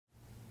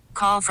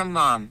Call from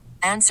mom.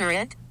 Answer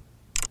it.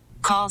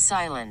 Call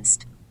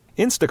silenced.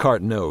 Instacart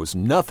knows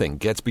nothing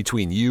gets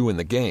between you and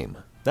the game.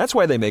 That's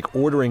why they make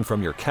ordering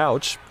from your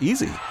couch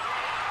easy.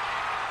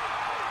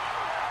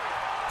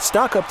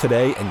 Stock up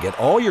today and get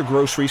all your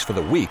groceries for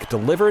the week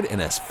delivered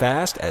in as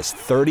fast as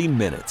 30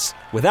 minutes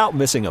without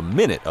missing a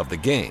minute of the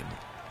game.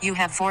 You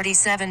have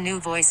 47 new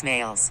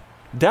voicemails.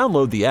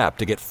 Download the app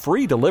to get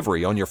free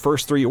delivery on your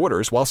first 3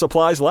 orders while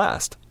supplies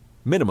last.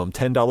 Minimum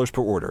 $10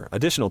 per order.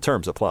 Additional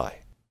terms apply.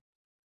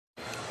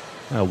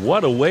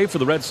 What a way for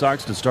the Red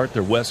Sox to start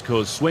their West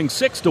Coast swing.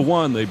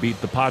 6-1, they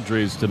beat the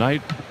Padres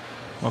tonight.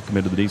 Welcome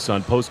into the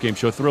Nissan postgame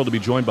show. Thrilled to be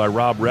joined by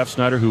Rob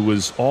Refsndyer, who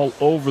was all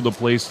over the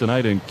place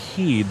tonight and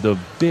keyed the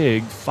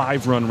big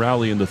 5-run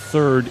rally in the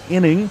third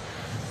inning.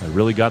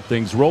 Really got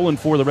things rolling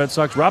for the Red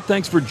Sox. Rob,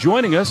 thanks for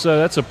joining us.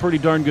 That's a pretty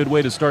darn good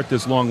way to start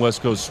this long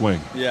West Coast swing.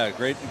 Yeah,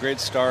 great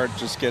start.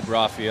 Just get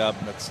Rafi up.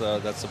 That's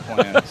the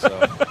plan.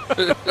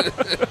 So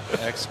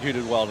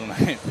executed well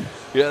tonight.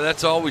 Yeah,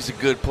 that's always a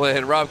good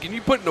plan. Rob, can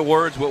you put into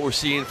words what we're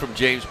seeing from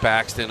James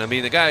Paxton? I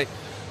mean, the guy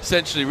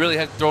essentially really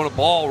hadn't thrown a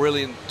ball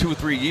really in 2 or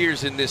 3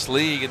 years in this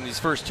league. In these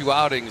first 2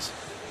 outings,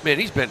 man,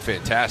 he's been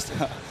fantastic.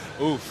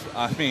 Oof.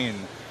 I mean,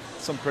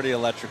 some pretty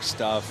electric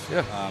stuff.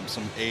 Yeah.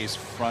 Some ace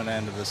front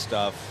end of the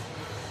stuff.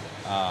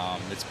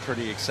 It's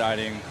pretty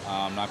exciting.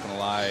 I'm not going to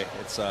lie.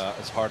 It's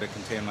hard to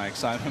contain my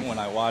excitement when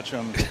I watch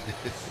him.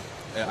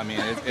 I mean,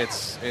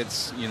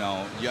 it's you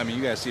know, I mean,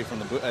 you guys see it from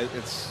the booth.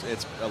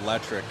 It's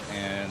electric,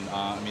 and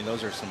I mean,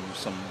 those are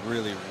some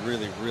really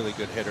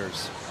good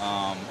hitters,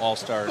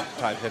 all-star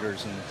type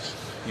hitters, and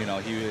you know,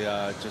 he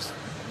just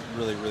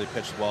really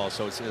pitched well.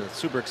 So it's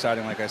super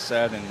exciting, like I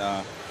said,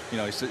 and you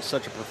know, he's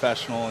such a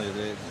professional.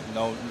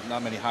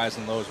 Not many highs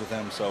and lows with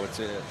him, so it's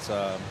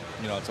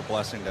you know, it's a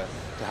blessing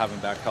to have him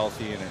back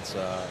healthy, and it's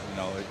you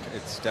know,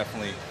 it's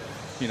definitely,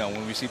 you know,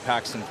 when we see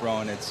Paxton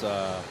throwing, it's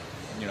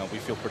you know, we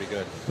feel pretty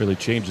good. Really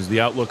changes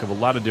the outlook of a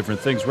lot of different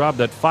things. Rob,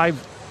 that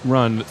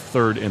 5-run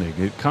third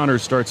inning, Connor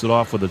starts it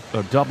off with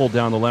a double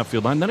down the left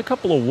field line, then a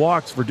couple of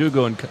walks for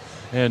Verdugo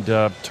and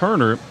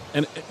Turner,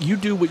 and you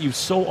do what you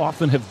so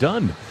often have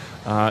done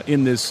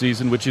in this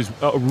season, which is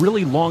a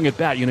really long at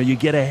bat. You know, you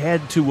get ahead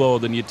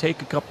 2-0, then you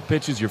take a couple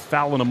pitches, you're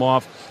fouling them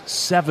off.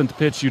 7th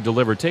pitch you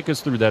deliver. Take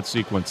us through that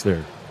sequence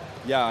there.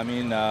 Yeah, I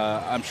mean,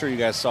 I'm sure you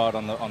guys saw it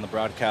on the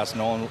broadcast.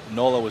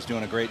 Nola was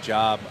doing a great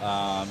job,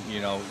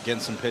 you know,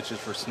 getting some pitches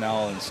for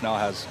Snell, and Snell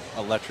has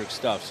electric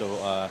stuff.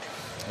 So,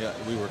 yeah,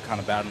 we were kind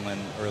of battling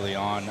early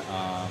on.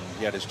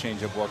 He had his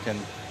changeup working.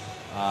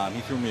 He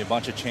threw me a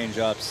bunch of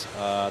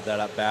changeups that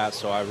at bat,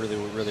 so I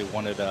really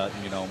wanted to,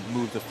 you know,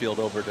 move the field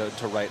over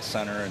to right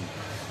center and,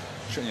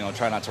 you know,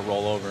 try not to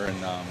roll over. And,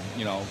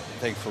 you know,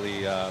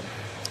 thankfully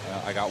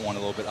I got one a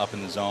little bit up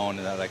in the zone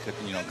and that I could,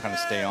 you know, kind of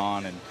stay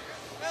on. And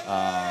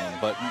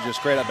but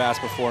just great at bats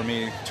before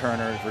me.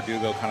 Turner,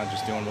 Verdugo, kind of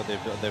just doing what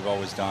they've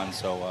always done.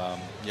 So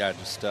yeah,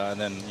 just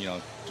and then, you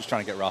know, just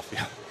trying to get Rafi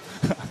up.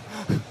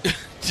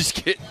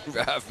 Just getting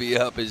Rafi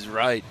up is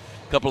right.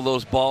 A couple of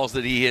those balls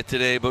that he hit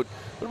today, but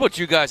what about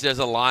you guys as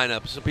a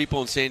lineup? Some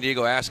people in San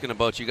Diego asking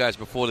about you guys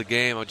before the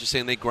game. I'm just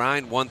saying they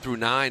grind 1 through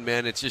 9,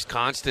 man. It's just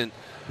constant,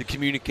 the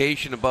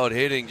communication about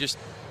hitting. Just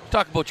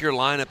talk about your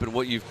lineup and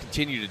what you've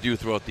continued to do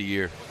throughout the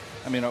year.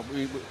 I mean,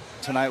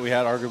 tonight we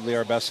had arguably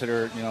our best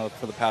hitter, you know,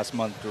 for the past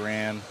month,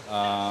 Duran.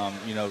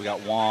 You know, we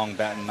got Wong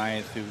batting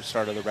 9th, who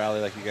started the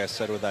rally, like you guys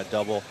said, with that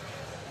double.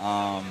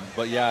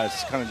 But yeah,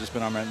 it's kind of just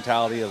been our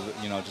mentality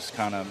of, you know, just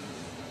kind of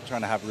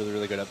trying to have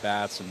really good at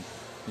bats and,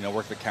 you know,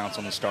 work the counts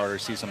on the starter,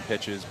 see some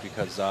pitches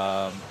because,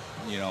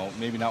 you know,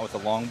 maybe not with the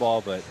long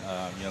ball, but,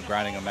 you know,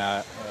 grinding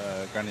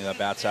the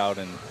bats out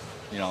and,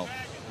 you know,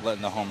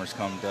 letting the homers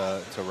come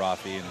to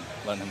Rafi and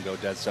letting him go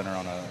dead center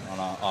on an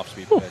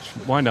off-speed pitch.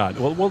 Why not?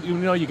 Well, you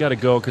know you got to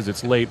go because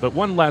it's late. But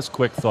one last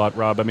quick thought,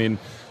 Rob. I mean,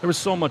 there was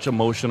so much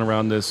emotion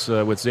around this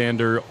with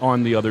Xander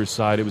on the other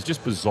side. It was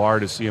just bizarre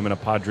to see him in a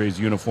Padres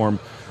uniform.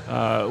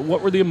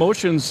 What were the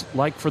emotions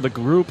like for the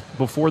group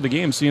before the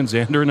game, seeing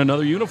Xander in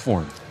another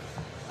uniform?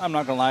 I'm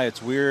not going to lie,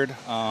 it's weird.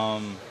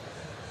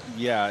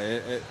 Yeah,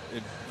 it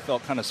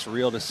felt kind of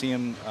surreal to see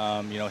him,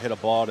 you know, hit a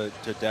ball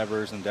to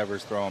Devers and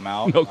Devers throw him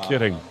out. No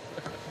kidding.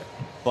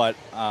 But,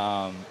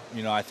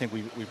 you know, I think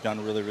we've done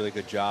a really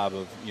good job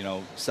of, you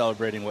know,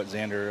 celebrating what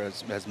Xander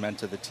has meant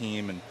to the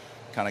team and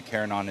kind of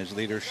carrying on his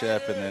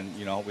leadership. And then,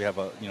 you know, we have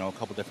a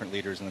couple different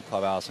leaders in the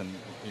clubhouse. And,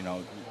 you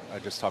know, I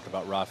just talked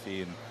about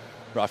Rafi, and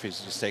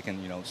Rafi's just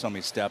taken, you know, so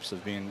many steps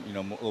of being, you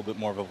know, a little bit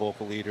more of a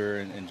vocal leader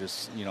and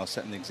just, you know,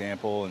 setting the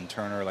example. And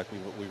Turner, like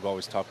we've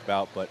always talked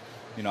about. But,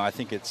 you know, I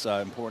think it's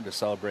important to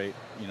celebrate,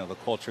 you know, the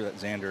culture that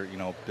Xander, you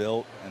know,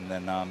 built, and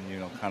then, you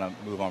know, kind of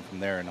move on from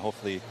there. And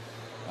hopefully,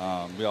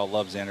 we all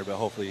love Xander, but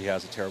hopefully he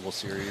has a terrible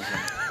series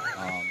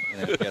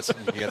and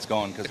if he gets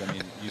going, because, I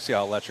mean, you see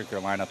how electric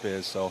their lineup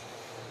is. So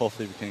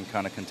hopefully we can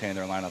kind of contain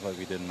their lineup like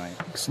we did tonight.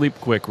 Sleep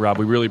quick, Rob.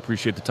 We really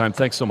appreciate the time.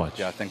 Thanks so much.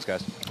 Yeah, thanks,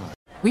 guys.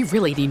 We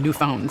really need new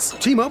phones.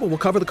 T-Mobile will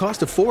cover the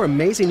cost of 4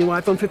 amazing new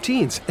iPhone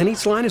 15s, and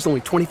each line is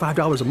only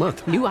 $25 a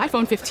month. New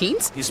iPhone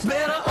 15s? It's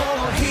better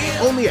over here.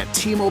 Only at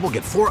T-Mobile,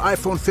 get 4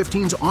 iPhone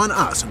 15s on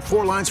us and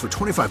 4 lines for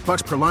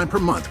 $25 per line per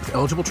month with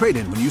eligible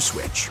trade-in when you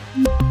switch.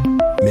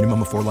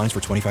 Minimum of 4 lines for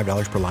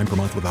 $25 per line per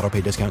month with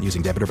autopay discount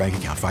using debit or bank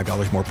account.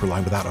 $5 more per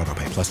line without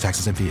autopay, plus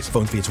taxes and fees.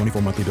 Phone fee at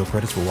 24 monthly bill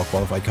credits for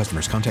well-qualified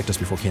customers. Contact us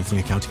before canceling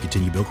account to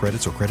continue bill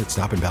credits or credit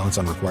stop and balance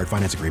on required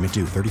finance agreement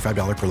due.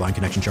 $35 per line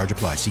connection charge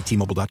applies. See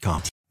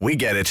T-Mobile.com. We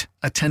get it.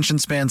 Attention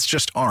spans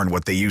just aren't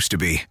what they used to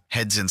be.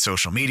 Heads in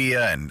social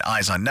media and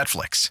eyes on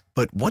Netflix.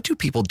 But what do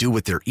people do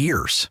with their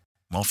ears?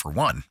 Well, for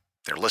one,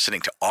 they're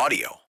listening to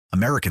audio.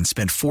 Americans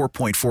spend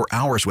 4.4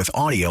 hours with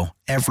audio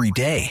every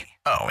day.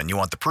 Oh, and you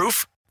want the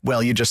proof?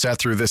 Well, you just sat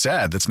through this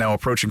ad that's now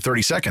approaching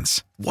 30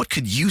 seconds. What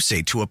could you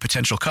say to a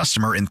potential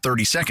customer in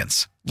 30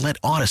 seconds? Let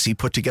Odyssey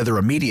put together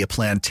a media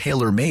plan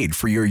tailor-made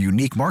for your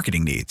unique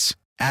marketing needs.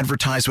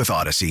 Advertise with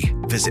Odyssey.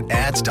 Visit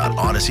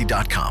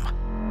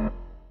ads.odyssey.com.